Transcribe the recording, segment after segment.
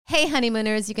Hey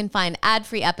honeymooners, you can find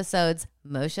ad-free episodes,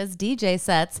 Moshe's DJ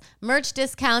sets, merch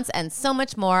discounts, and so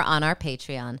much more on our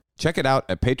Patreon. Check it out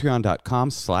at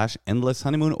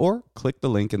patreon.com/endlesshoneymoon or click the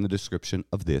link in the description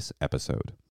of this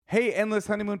episode. Hey, Endless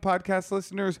Honeymoon podcast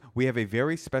listeners, we have a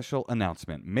very special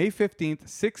announcement. May 15th,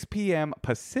 6 p.m.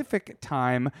 Pacific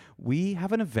time, we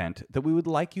have an event that we would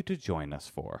like you to join us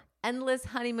for. Endless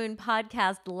Honeymoon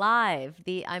Podcast Live,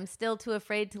 the I'm Still Too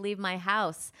Afraid to Leave My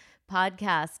House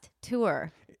podcast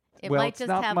tour. It's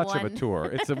not much of a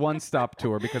tour. It's a one-stop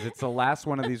tour because it's the last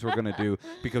one of these we're going to do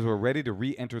because we're ready to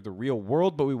re-enter the real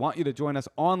world, but we want you to join us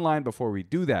online before we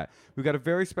do that. We've got a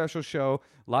very special show,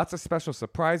 lots of special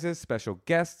surprises, special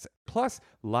guests, plus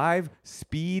live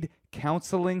speed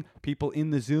counseling. People in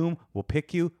the Zoom will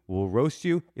pick you, will roast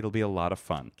you. It'll be a lot of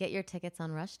fun. Get your tickets on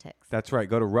RushTix. That's right.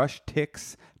 Go to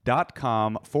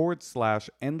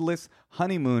rushtix.com/endless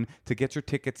honeymoon to get your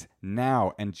tickets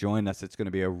now and join us. It's going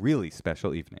to be a really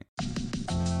special evening.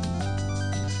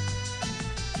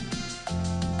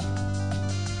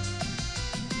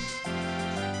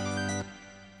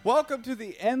 Welcome to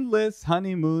the Endless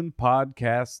Honeymoon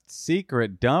Podcast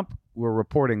Secret Dump. We're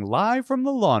reporting live from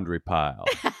the laundry pile.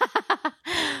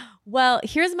 Well,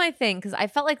 here's my thing, because I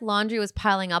felt like laundry was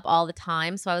piling up all the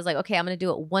time. So I was like, okay, I'm going to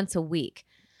do it once a week.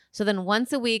 So then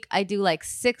once a week, I do like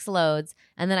 6 loads,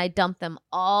 and then I dump them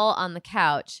all on the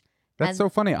couch. That's so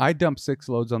funny. I dump 6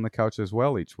 loads on the couch as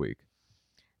well each week.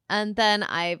 And then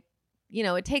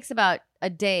it takes about a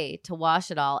day to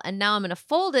wash it all. And now I'm going to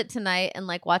fold it tonight and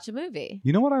like watch a movie.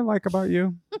 You know what I like about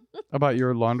you? About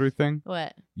your laundry thing?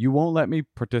 What? You won't let me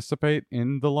participate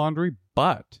in the laundry,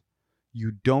 but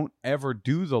you don't ever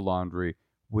do the laundry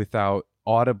without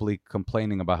audibly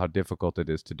complaining about how difficult it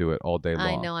is to do it all day long.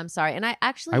 I know, I'm sorry. And I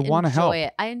actually want to help.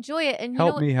 it. I enjoy it. And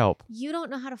help me help. You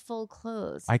don't know how to fold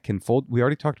clothes. I can fold. We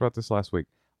already talked about this last week.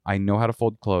 I know how to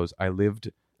fold clothes.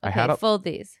 Fold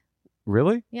these.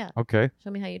 Really? Yeah. Okay. Show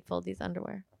me how you'd fold these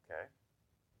underwear. Okay.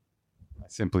 I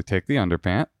simply take the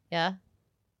underpant. Yeah.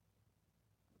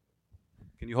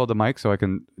 Can you hold the mic so I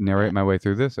can narrate my way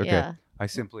through this? Okay. Yeah.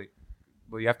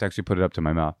 Well, you have to actually put it up to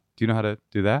my mouth. Do you know how to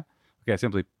do that? Okay,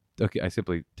 I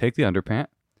simply take the underpant.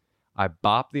 I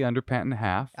bop the underpant in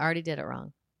half. I already did it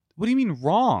wrong. What do you mean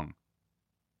wrong?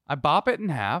 I bop it in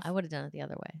half. I would have done it the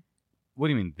other way. What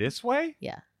do you mean, this way?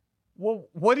 Yeah. Well,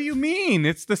 what do you mean?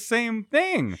 It's the same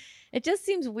thing. It just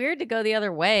seems weird to go the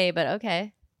other way, but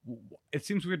okay. It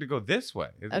seems weird to go this way.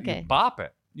 Okay. You bop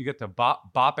it. You get to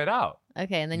bop it out.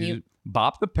 Okay, and then you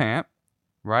bop the pant,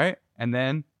 right? And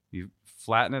then you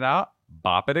flatten it out,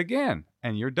 bop it again,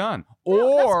 and you're done.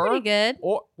 That's pretty good.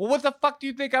 Well, what the fuck do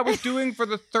you think I was doing for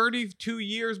the 32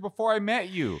 years before I met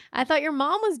you? I thought your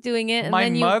mom was doing it, and My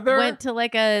then you mother? went to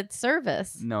like a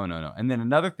service. No. And then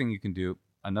another thing you can do,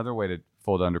 another way to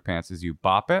fold underpants is you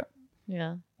bop it.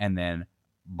 Yeah. And then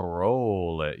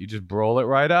roll it. You just roll it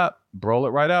right up,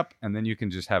 and then you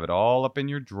can just have it all up in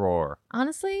your drawer.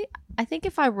 Honestly, I think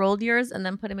if I rolled yours and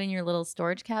then put them in your little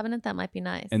storage cabinet, that might be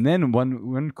nice. And then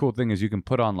one cool thing is you can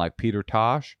put on like Peter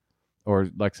Tosh or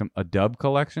like a dub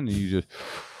collection, and you just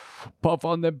puff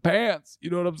on them pants.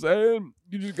 You know what I'm saying?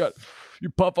 You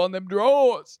puff on them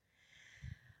drawers.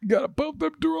 You gotta puff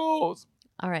them drawers.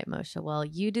 All right, Moshe. Well,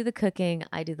 you do the cooking,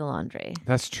 I do the laundry.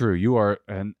 That's true. You are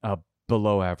a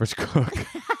below average cook.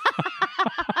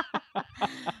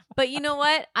 But you know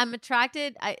what? I'm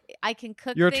attracted. I can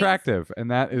cook. You're things. Attractive,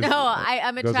 and that is I'm goes a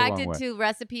long attracted way. to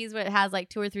recipes where it has like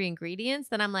 2 or 3 ingredients.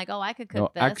 Then I'm like, oh, I could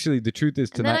cook this. Actually, the truth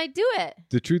is tonight. And then I do it.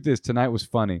 The truth is tonight was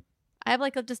funny. I have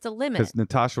like just a limit. Because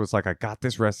Natasha was like, I got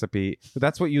this recipe. But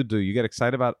that's what you do. You get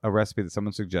excited about a recipe that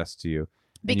someone suggests to you.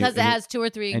 Because it has 2 or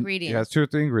 3 ingredients. It has 2 or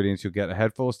 3 ingredients. You get a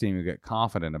head full of steam. You get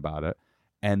confident about it.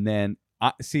 And then,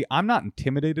 I'm not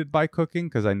intimidated by cooking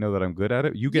because I know that I'm good at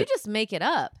it. You just make it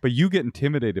up. But you get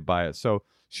intimidated by it. So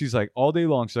she's like, all day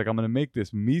long, she's like, I'm going to make this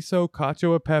miso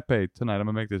cacio e pepe tonight. I'm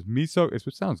going to make this miso. It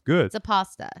sounds good. It's a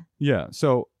pasta. Yeah.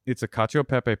 So it's a cacio e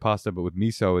pepe pasta, but with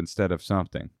miso instead of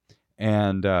something.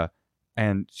 And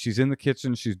she's in the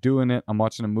kitchen. She's doing it. I'm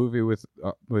watching a movie with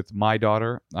my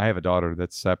daughter. I have a daughter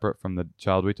that's separate from the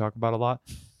child we talk about a lot.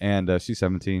 And she's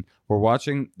 17. We're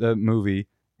watching the movie.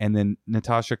 And then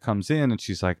Natasha comes in and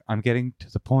she's like, I'm getting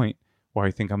to the point where I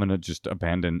think I'm going to just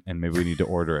abandon and maybe we need to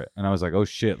order it. And I was like, oh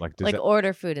shit.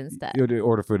 Order food instead. You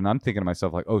order food. And I'm thinking to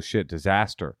myself like, oh shit,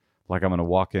 disaster. Like I'm going to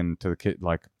walk into the kid.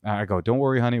 Like I go, don't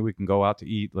worry, honey. We can go out to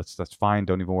eat. That's fine.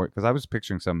 Don't even worry. Because I was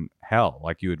picturing some hell,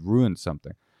 like you had ruined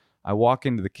something. I walk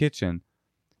into the kitchen.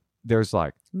 There's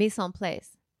like mise en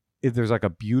place. There's like a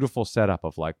beautiful setup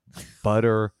of like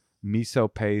butter,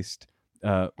 miso paste,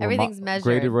 everything's measured.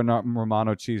 Grated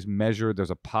Romano cheese measured.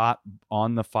 There's a pot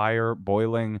on the fire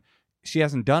boiling, she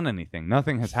hasn't done anything.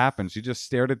 Nothing has happened. She just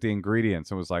stared at the ingredients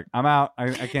and was like, I'm out.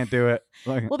 I can't do it.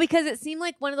 Like, Well, because it seemed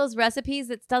like one of those recipes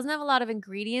that doesn't have a lot of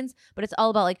ingredients, but it's all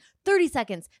about like 30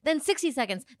 seconds, then 60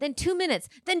 seconds, then 2 minutes,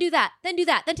 then do that, then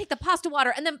take the pasta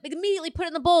water and then immediately put it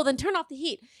in the bowl, then turn off the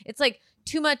heat. It's like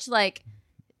too much like,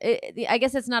 I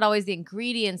guess it's not always the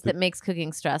ingredients that makes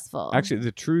cooking stressful. Actually,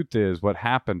 the truth is what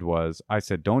happened was I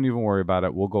said, don't even worry about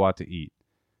it. We'll go out to eat.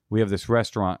 We have this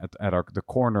restaurant at the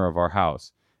corner of our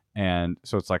house. And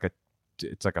so it's like a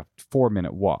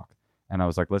 4-minute walk. And I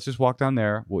was like, let's just walk down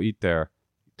there. We'll eat there.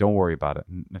 Don't worry about it.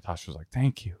 And Natasha was like,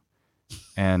 thank you.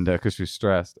 And because she was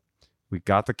stressed, we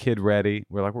got the kid ready.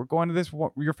 We're like, we're going to this,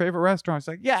 your favorite restaurant. She's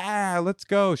like, yeah, let's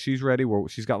go. She's ready.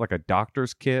 She's got like a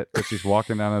doctor's kit that she's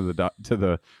walking down to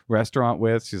the restaurant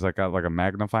with. She's like got like a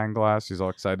magnifying glass. She's all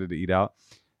excited to eat out.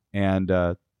 And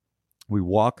we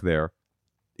walk there.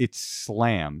 It's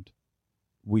slammed.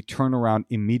 We turn around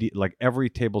immediately, like every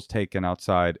table's taken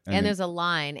outside. And there's a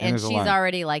line, and she's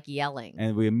already like yelling.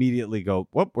 And we immediately go,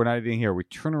 whoop, we're not eating here. We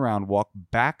turn around, walk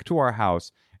back to our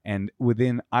house, and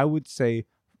within, I would say,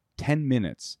 10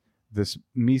 minutes, this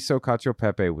miso cacio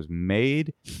pepe was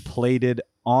made, plated,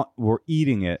 we're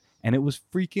eating it, and it was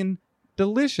freaking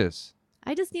delicious.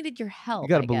 I just needed your help. You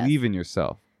got to believe in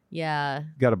yourself. Yeah.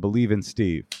 You got to believe in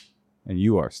Steve, and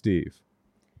you are Steve.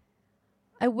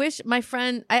 I wish my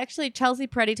friend, Chelsea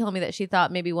Peretti told me that she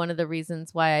thought maybe one of the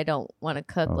reasons why I don't want to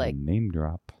cook, name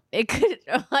drop. It could,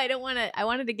 I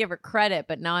wanted to give her credit,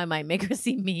 but now I might make her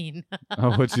seem mean. Oh,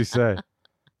 what'd she say?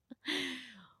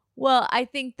 Well, I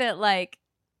think that like,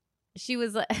 she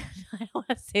was like, I don't want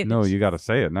to say that. No, you got to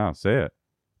say it now. Say it.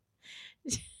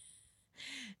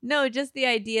 No, just the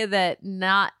idea that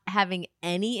not having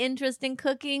any interest in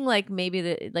cooking, like maybe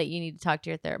you need to talk to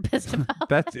your therapist about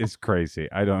that. Is crazy.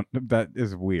 That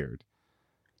is weird.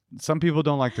 Some people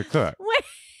don't like to cook.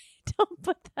 Wait, don't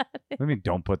put that in. What do you mean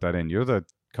don't put that in? You're the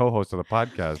co-host of the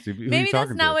podcast. Maybe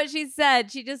that's not what she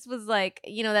said. She just was like,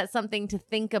 that's something to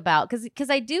think about.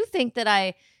 Because I do think that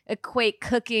I equate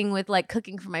cooking with like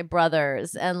cooking for my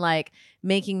brothers and like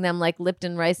making them like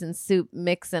Lipton rice and soup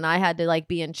mix, and I had to like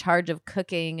be in charge of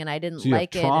cooking, and I didn't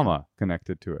like it. Trauma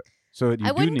connected to it. So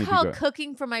I wouldn't call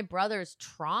cooking for my brothers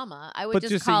trauma. I would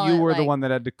just call you it were like, the one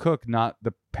that had to cook, not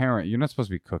the parent. You're not supposed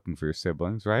to be cooking for your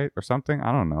siblings, right? Or something?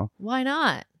 I don't know. Why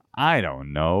not? I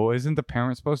don't know. Isn't the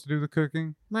parent supposed to do the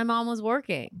cooking? My mom was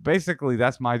working. Basically,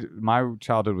 that's my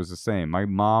childhood was the same. My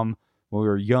mom, when we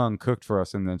were young, cooked for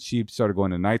us, and then she started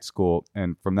going to night school,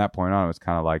 and from that point on, it was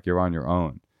kind of like you're on your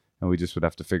own, and we just would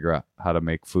have to figure out how to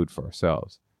make food for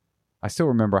ourselves. I still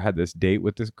remember I had this date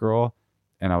with this girl,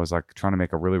 and I was like trying to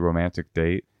make a really romantic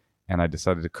date, and I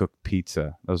decided to cook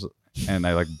pizza. And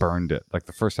I like burned it. Like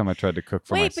the first time I tried to cook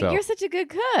for myself. Wait, but you're such a good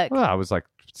cook. Well, I was like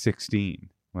 16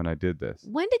 when I did this.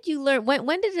 When did you learn?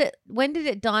 When did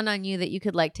it dawn on you that you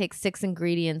could like take 6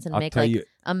 ingredients and make like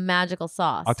a magical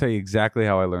sauce? I'll tell you exactly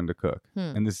how I learned to cook.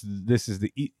 And this is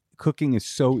cooking is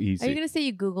so easy. Are you going to say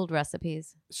you Googled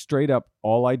recipes? Straight up,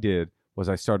 all I did was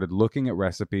I started looking at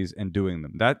recipes and doing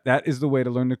them. That is the way to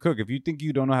learn to cook. If you think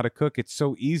you don't know how to cook, it's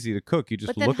so easy to cook. You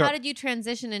just look up. But then how did you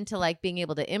transition into like being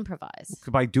able to improvise?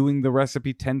 By doing the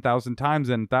recipe 10,000 times.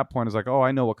 And at that point, it's like, oh,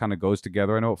 I know what kind of goes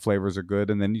together. I know what flavors are good.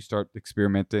 And then you start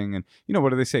experimenting. And what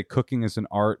do they say? Cooking is an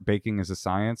art. Baking is a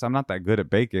science. I'm not that good at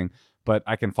baking, but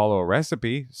I can follow a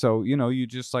recipe. So, you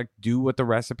just like do what the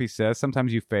recipe says.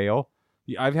 Sometimes you fail.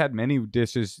 I've had many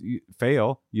dishes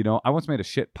fail. I once made a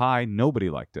shit pie. Nobody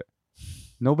liked it.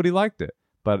 Nobody liked it.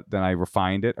 But then I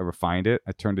refined it.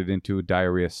 I turned it into a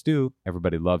diarrhea stew.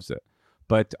 Everybody loves it.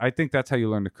 But I think that's how you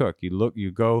learn to cook.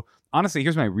 You go. Honestly,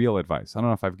 here's my real advice. I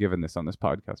don't know if I've given this on this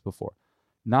podcast before.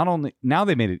 Not only, now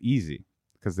they made it easy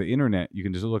because the internet, you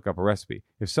can just look up a recipe.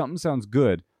 If something sounds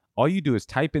good, all you do is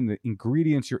type in the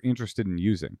ingredients you're interested in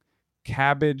using.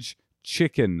 Cabbage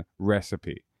chicken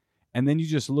recipe. And then you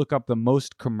just look up the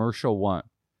most commercial one.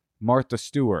 Martha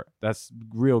Stewart. That's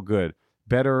real good.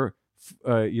 Better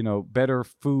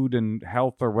food and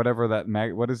health or whatever that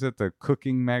what is it? The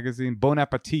cooking magazine, Bon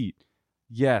Appetit.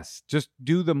 Yes, just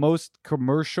do the most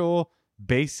commercial,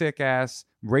 basic ass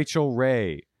Rachel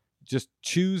Ray. Just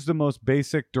choose the most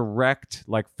basic, direct,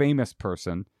 like famous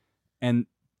person, and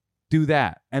do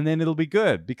that, and then it'll be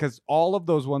good. Because all of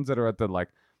those ones that are at the like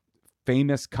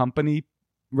famous company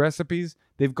recipes,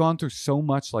 they've gone through so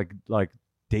much like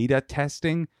data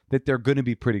testing that they're going to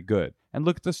be pretty good. And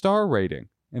look at the star rating.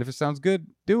 And if it sounds good,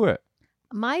 do it.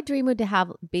 My dream would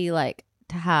be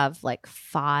to have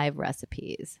 5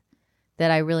 recipes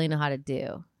that I really know how to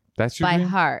do. That's your by dream?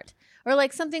 Heart, or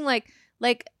like something like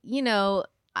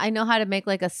I know how to make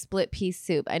like a split pea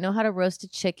soup. I know how to roast a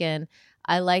chicken.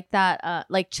 I like that.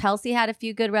 Like Chelsea had a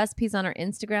few good recipes on her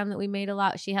Instagram that we made a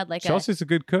lot. She had like Chelsea's a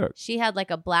good cook. She had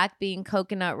like a black bean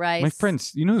coconut rice. My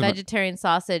friends, you know, vegetarian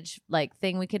sausage like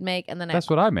thing we could make, and then that's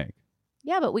what I make.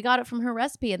 Yeah, but we got it from her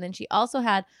recipe, and then she also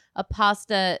had a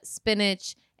pasta,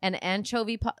 spinach, and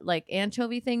anchovy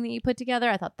thing that you put together.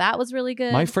 I thought that was really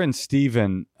good. My friend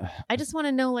Steven. I just want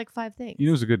to know like 5 things. You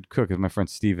know who's a good cook is my friend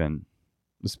Steven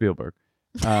Spielberg.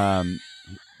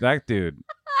 That dude,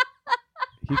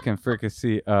 he can freaking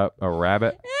see a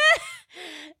rabbit.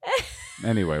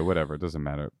 Anyway, whatever, it doesn't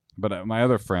matter. But my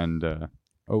other friend,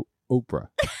 Oprah,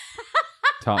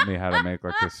 taught me how to make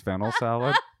like this fennel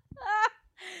salad.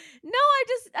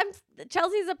 No,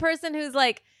 Chelsea's a person who's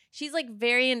like, she's like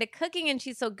very into cooking and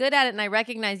she's so good at it. And I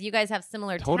recognize you guys have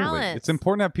similar talents. It's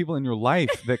important to have people in your life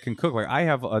that can cook. Like I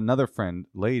have another friend,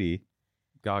 Lady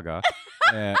Gaga,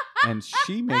 and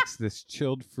she makes this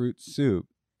chilled fruit soup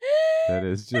that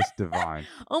is just divine.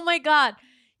 Oh my God.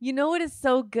 You know what is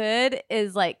so good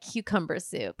is like cucumber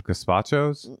soup.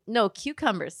 Gazpachos? No,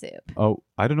 cucumber soup. Oh,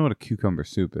 I don't know what a cucumber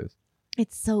soup is.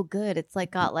 It's so good. It's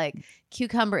like got like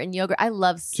cucumber and yogurt. I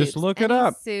love soup. Just look it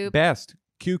up. Soup. Best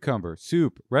cucumber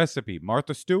soup recipe.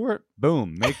 Martha Stewart.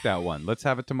 Boom. Make that one. Let's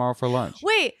have it tomorrow for lunch.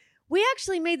 Wait, we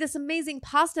actually made this amazing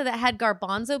pasta that had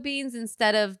garbanzo beans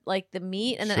instead of like the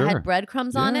meat, and then it had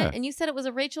breadcrumbs on it. And you said it was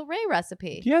a Rachel Ray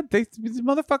recipe. Yeah, these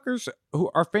motherfuckers who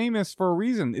are famous for a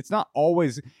reason. It's not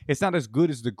as good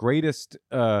as the greatest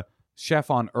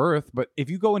chef on earth, but if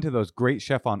you go into those great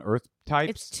chef on earth types,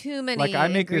 it's too many like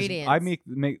ingredients.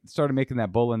 I started making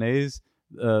that bolognese,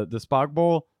 the spag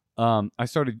bowl. I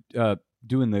started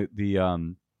doing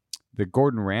the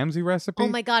Gordon Ramsay recipe. Oh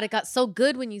my God, it got so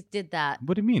good when you did that.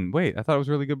 What do you mean? Wait, I thought it was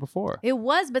really good before. It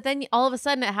was, but then all of a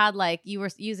sudden it had like, you were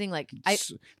using like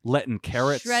letting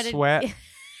carrots sweat.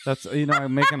 That's,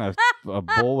 I'm making a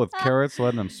bowl with carrots,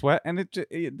 letting them sweat, and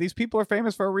these people are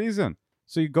famous for a reason.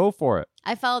 So you go for it.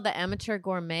 I followed the amateur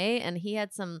gourmet, and he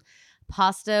had some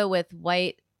pasta with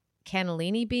white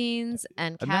cannellini beans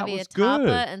and caviar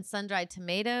tapa and sun-dried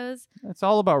tomatoes. It's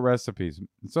all about recipes.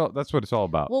 That's what it's all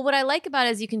about. Well, what I like about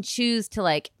it is you can choose to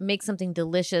like make something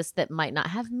delicious that might not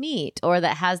have meat or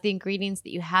that has the ingredients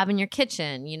that you have in your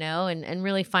kitchen, and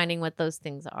really finding what those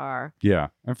things are. Yeah.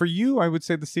 And for you, I would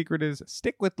say the secret is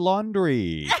stick with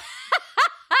laundry.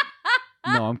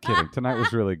 No, I'm kidding. Tonight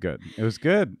was really good. It was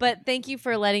good. But thank you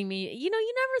for letting me, you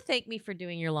never thank me for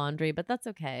doing your laundry, but that's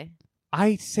okay.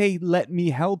 I say let me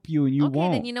help you and you won't.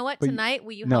 Okay, then you know what? Tonight,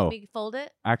 will you help me fold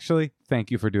it? Actually, thank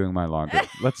you for doing my laundry.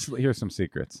 Let's hear some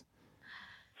secrets.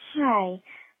 Hi.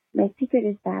 My secret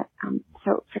is that,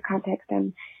 so for context,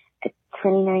 I'm a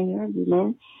 29-year-old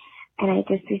woman, and I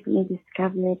just recently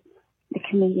discovered the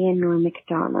comedian Norm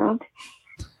Macdonald,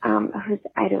 who's,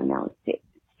 I don't know,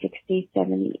 60,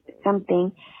 70,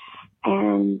 something.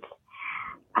 And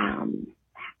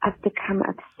I've become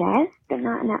obsessed, but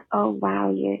not in a, oh,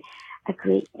 wow, you're a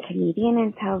great comedian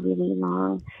and tell really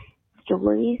long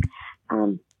stories,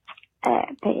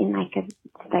 but in like a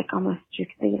almost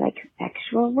strictly like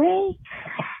sexual way.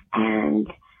 And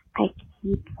I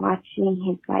keep watching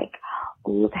his like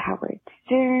old Howard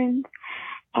Stern,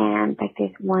 and like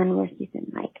there's one where he's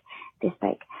in like this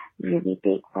like really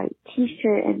big white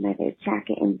t-shirt and leather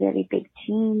jacket and really big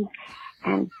jeans,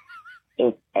 and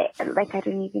it like I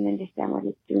don't even understand what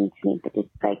it's doing to me, but it's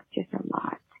like just a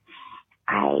lot.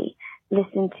 I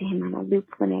listen to him on a loop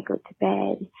when I go to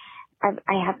bed.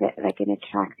 I have like an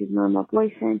attractive normal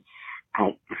boyfriend.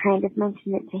 I kind of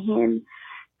mentioned it to him,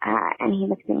 and he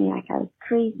looked at me like I was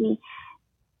crazy.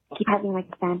 Keep having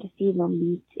like fantasy we'll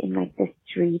meet in like the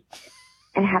street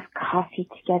and have coffee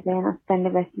together, and I'll spend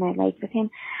the rest of my life with him.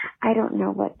 I don't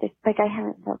know what this, like I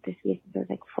haven't felt this way since I was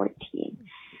like 14.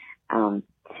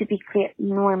 To be clear,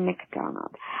 Norm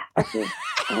Macdonald. Okay,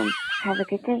 have a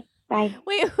good day. Bye.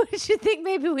 Wait, what did you think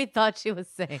maybe we thought she was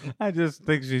saying? I just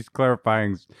think she's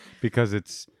clarifying because look.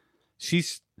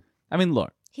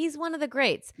 He's one of the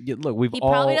greats. Yeah, look, he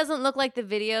probably doesn't look like the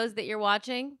videos that you're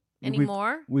watching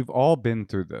anymore. We've all been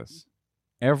through this.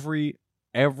 Every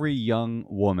young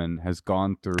woman has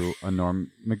gone through a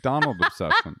Norm Macdonald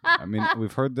obsession. I mean,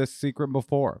 we've heard this secret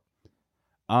before.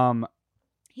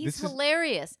 He's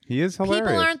hilarious. He is hilarious.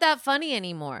 People aren't that funny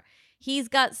anymore. He's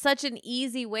got such an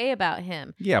easy way about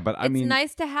him. Yeah, but it's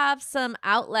nice to have some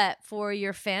outlet for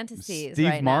your fantasies.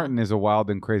 Steve Martin is a wild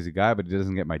and crazy guy, but he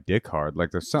doesn't get my dick hard. Like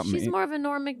there's something. She's more of a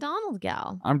Norm Macdonald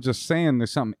gal. I'm just saying,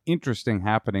 there's something interesting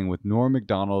happening with Norm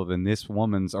Macdonald and this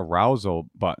woman's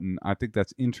arousal button. I think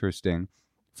that's interesting.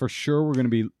 For sure, we're going to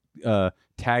be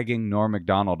tagging Norm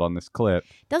Macdonald on this clip.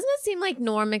 Doesn't it seem like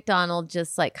Norm Macdonald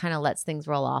just like kind of lets things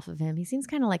roll off of him? He seems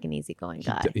kind of like an easygoing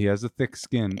guy. He has a thick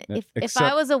skin. If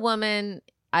I was a woman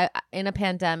in a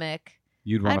pandemic,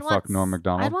 you'd want to fuck Norm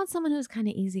Macdonald? I'd want someone who's kind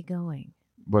of easygoing.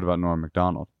 What about Norm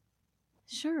Macdonald?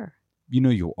 Sure. You know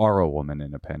you are a woman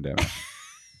in a pandemic.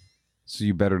 So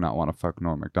you better not want to fuck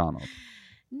Norm Macdonald.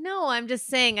 No, I'm just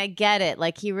saying I get it.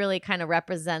 Like he really kind of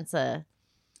represents a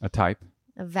type.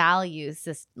 A value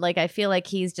system. Like I feel like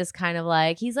he's just kind of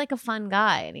like, he's like a fun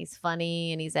guy and he's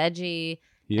funny and he's edgy.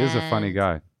 He is a funny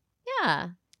guy. Yeah.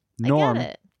 Norm, I get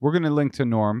it. we're going to link to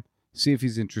Norm, see if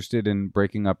he's interested in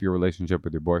breaking up your relationship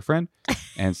with your boyfriend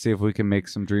and see if we can make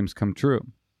some dreams come true.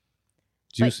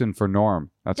 Juicin for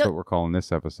Norm. That's what we're calling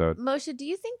this episode. Moshe, do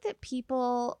you think that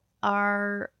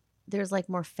there's like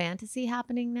more fantasy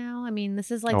happening now? I mean,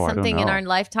 this is like something in our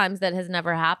lifetimes that has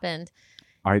never happened.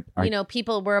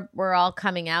 People we're all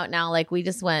coming out now. Like we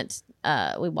just went,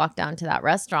 we walked down to that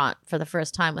restaurant for the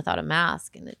first time without a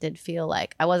mask, and it did feel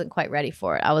like I wasn't quite ready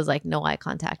for it. I was like, no eye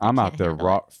contact. I'm out there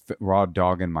raw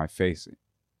dog in my face.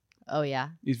 Oh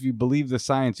yeah. If you believe the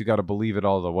science, you got to believe it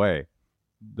all the way.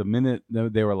 The minute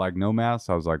they were like no mask,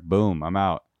 I was like, boom, I'm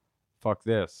out. Fuck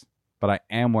this. But I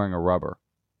am wearing a rubber.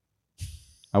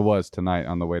 I was tonight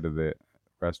on the way to the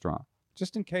restaurant.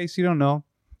 Just in case you don't know.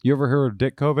 You ever heard of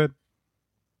Dick COVID?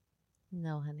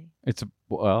 No, honey.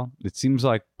 It seems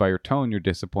like by your tone, you're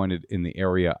disappointed in the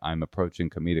area I'm approaching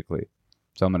comedically.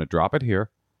 So I'm going to drop it here,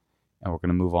 and we're going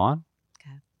to move on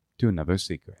to another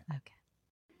secret. Okay.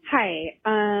 Hi.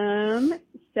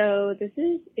 So this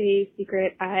is a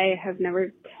secret I have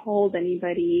never told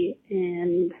anybody,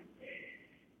 and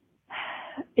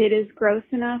it is gross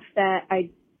enough that I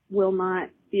will not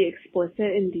be explicit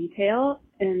in detail.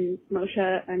 And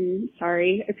Moshe, I'm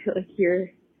sorry. I feel like you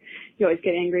always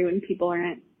get angry when people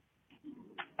aren't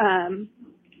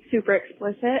super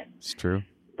explicit. It's true.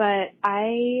 But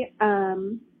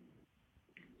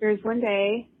there's one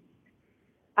day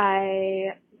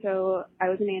I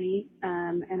was a nanny,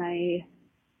 and I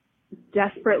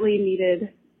desperately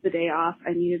needed the day off.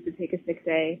 I needed to take a sick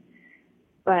day,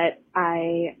 but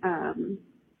I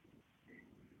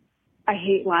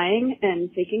hate lying and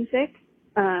faking sick.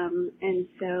 And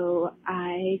so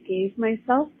I gave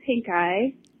myself pink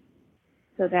eye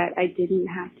so that I didn't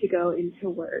have to go into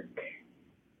work.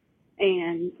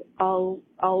 And I'll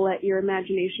let your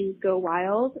imaginations go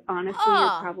wild. Honestly,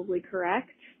 you're probably correct.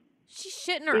 She's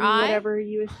shitting her in eye. Whatever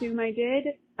you assume I did.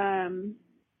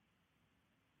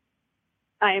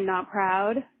 I am not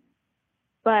proud,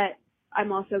 but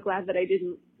I'm also glad that I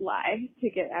didn't lie to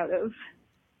get out of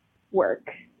work.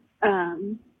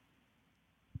 So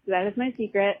that is my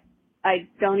secret. I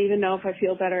don't even know if I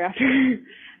feel better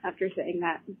after saying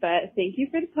that, but thank you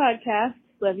for the podcast.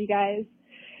 Love you guys.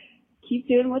 Keep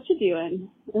doing what you're doing.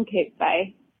 Okay,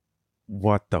 bye.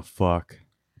 What the fuck?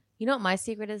 You know what my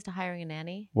secret is to hiring a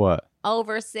nanny? What?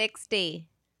 Over 60.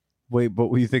 Wait, but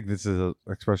what do you think this is an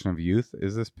expression of youth?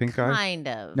 Is this pink eye? Kind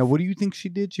of. Now, what do you think she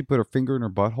did? She put her finger in her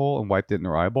butthole and wiped it in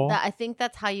her eyeball? I think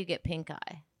that's how you get pink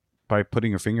eye. By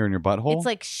putting your finger in your butthole? It's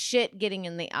like shit getting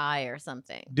in the eye or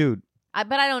something. Dude.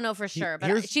 But I don't know for sure.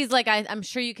 But she's like, I'm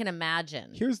sure you can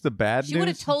imagine. Here's the bad news. She would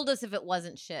have told us if it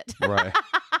wasn't shit. Right.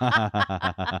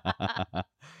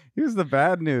 Here's the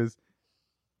bad news.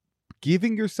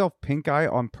 Giving yourself pink eye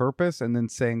on purpose and then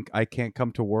saying, I can't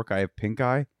come to work, I have pink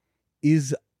eye,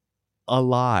 is a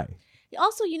lie.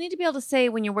 Also, you need to be able to say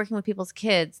when you're working with people's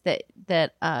kids that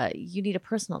you need a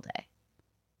personal day.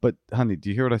 But, honey, do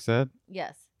you hear what I said?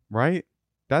 Yes. Right?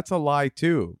 That's a lie,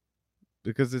 too.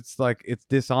 Because it's like, it's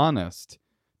dishonest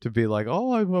to be like,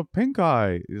 oh, I have a pink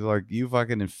eye. It's like, you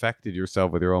fucking infected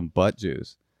yourself with your own butt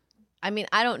juice. I mean,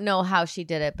 I don't know how she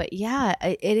did it, but yeah,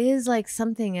 it is like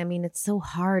something. I mean, it's so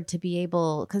hard to be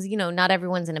able, because, not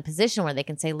everyone's in a position where they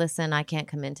can say, listen, I can't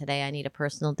come in today. I need a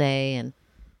personal day. And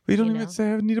we don't even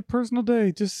say I need a personal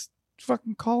day. Just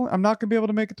fucking call. I'm not going to be able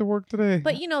to make it to work today.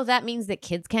 But, that means that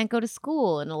kids can't go to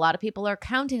school and a lot of people are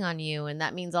counting on you. And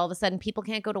that means all of a sudden people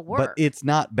can't go to work. But it's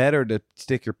not better to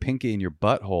stick your pinky in your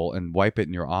butthole and wipe it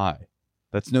in your eye.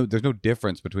 There's no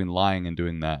difference between lying and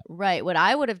doing that. Right. What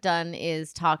I would have done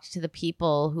is talked to the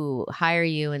people who hire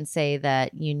you and say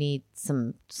that you need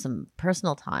some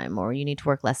personal time, or you need to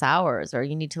work less hours, or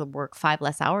you need to work 5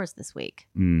 less hours this week.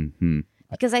 Mm-hmm.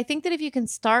 Because I think that if you can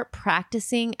start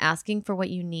practicing asking for what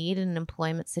you need in an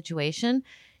employment situation,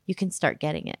 you can start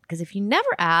getting it. Because if you never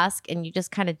ask and you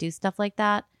just kind of do stuff like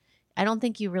that, I don't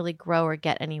think you really grow or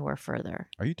get anywhere further.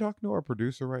 Are you talking to our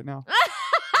producer right now?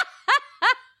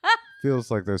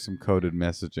 Feels like there's some coded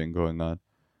messaging going on.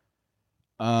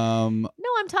 No,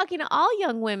 I'm talking to all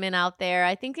young women out there.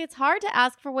 I think it's hard to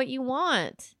ask for what you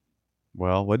want.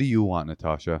 Well, what do you want,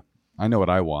 Natasha? I know what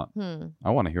I want. I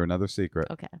want to hear another secret.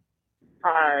 Okay.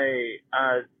 Hi.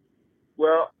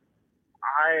 Well,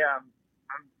 I'm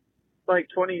like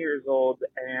 20 years old,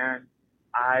 and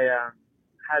I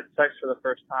had sex for the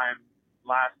first time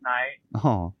last night.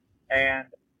 Oh. And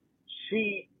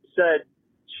she said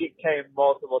she came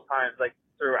multiple times, like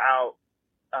throughout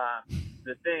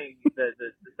the thing, the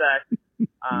sex.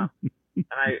 And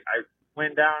I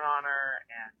went down on her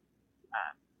and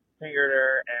fingered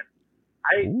her, and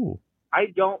I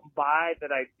don't buy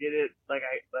that I did it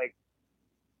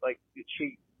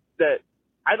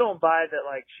I don't buy that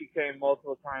like she came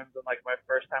multiple times on like my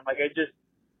first time. Like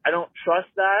I don't trust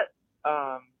that.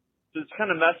 So it's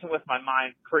kind of messing with my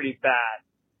mind pretty bad.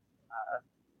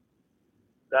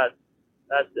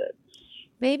 That's it.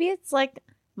 Maybe it's like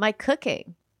my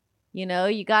cooking. You know,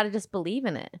 you got to just believe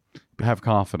in it. Have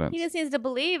confidence. He just needs to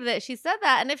believe that she said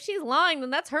that. And if she's lying, then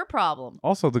that's her problem.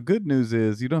 Also, the good news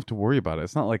is you don't have to worry about it.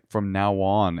 It's not like from now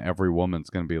on, every woman's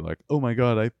going to be like, oh my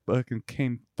God, I fucking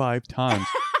came 5 times.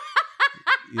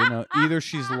 You know, either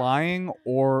she's lying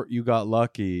or you got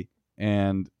lucky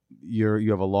and you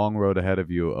have a long road ahead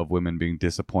of you of women being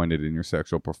disappointed in your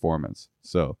sexual performance.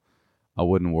 So I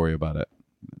wouldn't worry about it.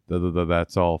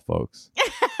 That's all, folks.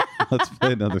 Let's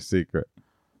play another secret.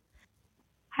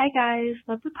 Hi guys,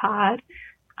 love the pod.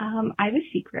 I have a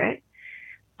secret.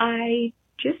 I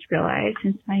just realized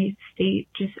since my state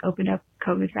just opened up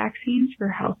COVID vaccines for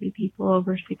healthy people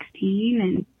over 16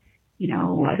 and, you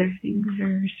know, other things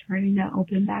are starting to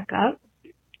open back up,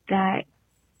 that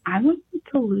I want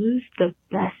to lose the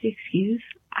best excuse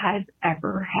I've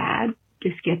ever had to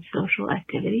skip social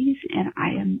activities, and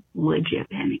I am legit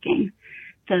panicking.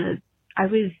 I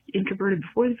was introverted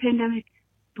before the pandemic,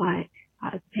 but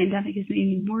the pandemic has made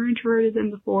me more introverted than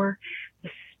before,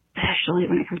 especially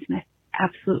when it comes to my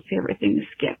absolute favorite thing to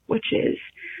skip, which is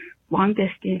long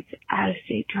distance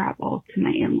out-of-state travel to my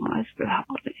in-laws for the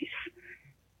holidays.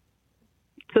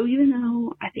 So even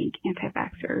though I think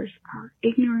anti-vaxxers are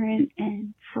ignorant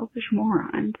and selfish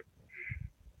morons,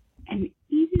 and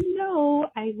even though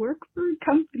I work for a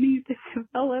company that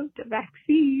developed a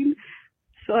vaccine,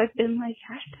 so I've been like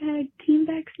 #team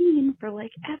vaccine for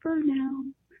like ever now.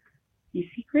 The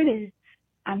secret is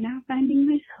I'm now finding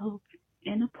myself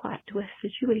in a plot twist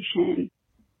situation,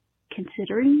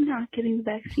 considering not getting the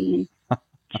vaccine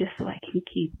just so I can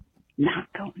keep not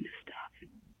going to stuff.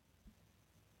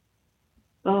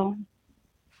 Well,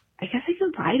 I guess I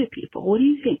could lie to people. What do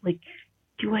you think? Like,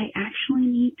 do I actually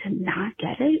need to not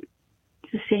get it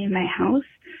to stay in my house?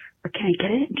 Or can I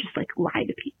get it and just like lie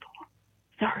to people?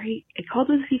 Sorry, I called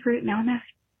it a secret. Now I'm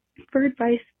asking for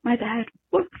advice. My bad.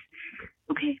 Whoops.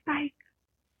 Okay, bye.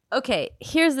 Okay,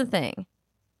 here's the thing.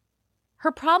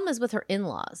 Her problem is with her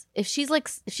in-laws. If she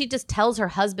just tells her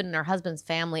husband and her husband's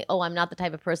family, oh, I'm not the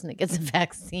type of person that gets a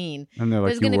vaccine. And they're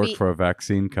like, you work for a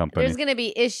vaccine company. There's going to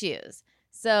be issues.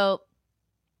 So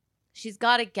she's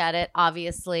got to get it,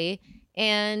 obviously.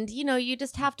 And, you know, you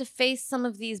just have to face some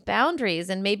of these boundaries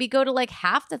and maybe go to like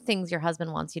half the things your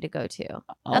husband wants you to go to.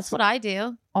 That's what I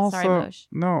do. Also, sorry, Mosh.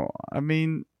 No, I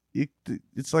mean,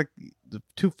 it's like the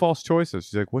 2 false choices.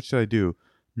 She's like, what should I do?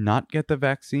 Not get the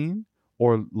vaccine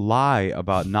or lie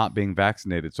about not being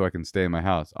vaccinated so I can stay in my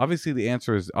house? Obviously, the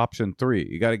answer is option 3.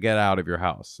 You got to get out of your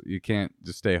house. You can't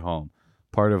just stay home.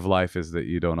 Part of life is that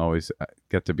you don't always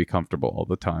get to be comfortable all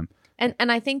the time.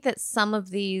 And I think that some of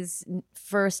these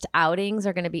first outings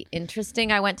are going to be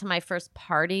interesting. I went to my first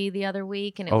party the other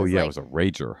week, and it was it was a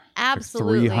rager.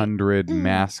 Absolutely. Like 300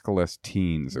 maskless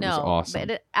teens. It was awesome. But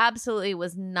it absolutely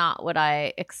was not what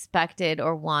I expected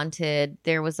or wanted.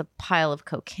 There was a pile of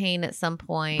cocaine at some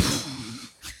point.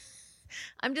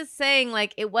 I'm just saying,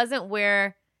 like, it wasn't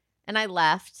where, and I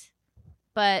left,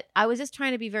 but I was just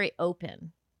trying to be very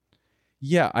open.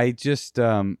 Yeah, I just,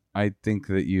 I think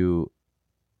that you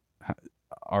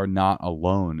are not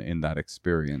alone in that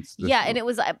experience. And it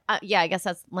was, I guess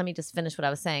let me just finish what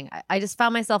I was saying. I just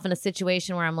found myself in a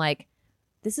situation where I'm like,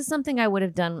 this is something I would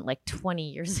have done like 20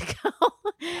 years ago.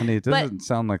 Honey, it doesn't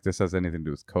sound like this has anything to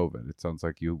do with COVID. It sounds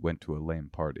like you went to a lame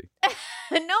party.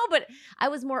 No, but I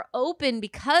was more open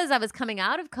because I was coming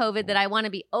out of COVID that I want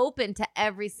to be open to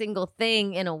every single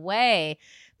thing in a way.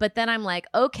 But then I'm like,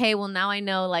 okay, well, now I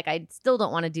know, like, I still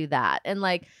don't want to do that. And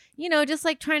like, you know, just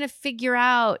like trying to figure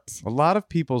out. A lot of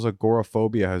people's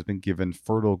agoraphobia has been given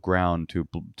fertile ground to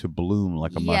bloom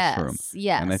like a mushroom.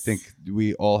 Yes. And I think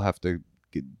we all have to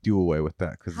do away with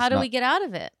that. How do we get out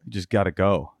of it? You just got to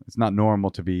go. It's not normal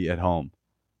to be at home.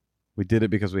 We did it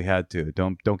because we had to.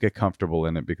 Don't get comfortable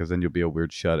in it because then you'll be a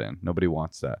weird shut-in. Nobody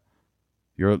wants that.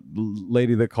 You're a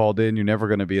lady that called in. You're never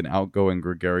going to be an outgoing,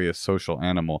 gregarious, social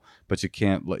animal, but you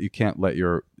can't let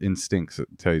your instincts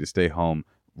tell you to stay home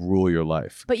rule your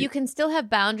life. But you can still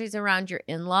have boundaries around your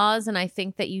in-laws, and I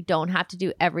think that you don't have to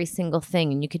do every single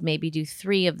thing, and you could maybe do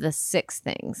 3 of the 6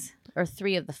 things or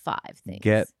 3 of the 5 things.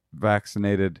 Get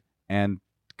vaccinated and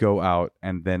go out,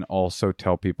 and then also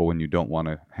tell people when you don't want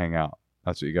to hang out.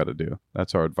 That's what you got to do.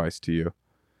 That's our advice to you.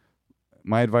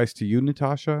 My advice to you,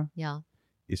 Natasha,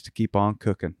 is to keep on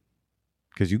cooking,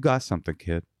 because you got something,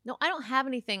 kid. No, I don't have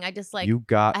anything. I just you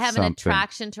got I have something. an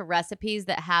attraction to recipes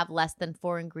that have less than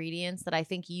 4 ingredients that I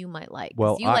think you might like.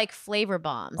 Well, you like flavor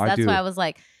bombs. That's why I was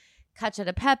like, cacio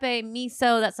de pepe,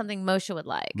 miso. That's something Moshe would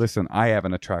like. Listen, I have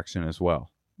an attraction as well.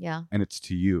 Yeah. And it's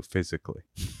to you physically.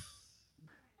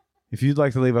 If you'd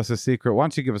like to leave us a secret, why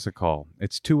don't you give us a call?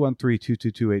 It's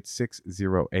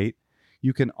 213-222-8608.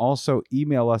 You can also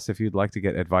email us if you'd like to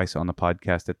get advice on the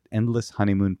podcast at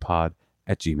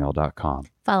endlesshoneymoonpod@gmail.com.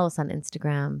 Follow us on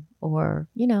Instagram or,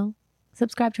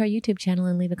 subscribe to our YouTube channel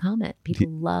and leave a comment. People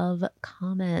love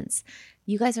comments.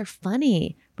 You guys are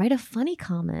funny. Write a funny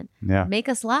comment. Yeah. Make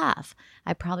us laugh.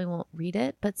 I probably won't read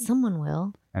it, but someone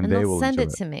will. And they'll will send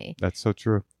enjoy it to me. That's so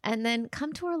true. And then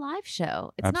come to our live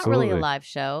show. It's Absolutely. not really a live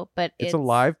show, but it's a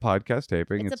live podcast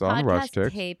taping. It's It's a on podcast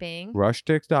Rushtix. taping.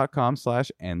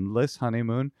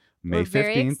 Rushtix.com/endlesshoneymoon. May We're 15th.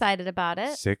 very excited about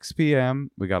it. 6 p.m.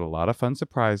 We got a lot of fun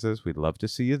surprises. We'd love to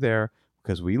see you there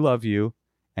because we love you.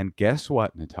 And guess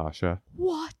what, Natasha?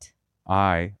 What?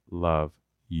 I love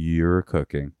your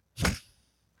cooking. I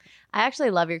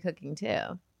actually love your cooking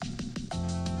too.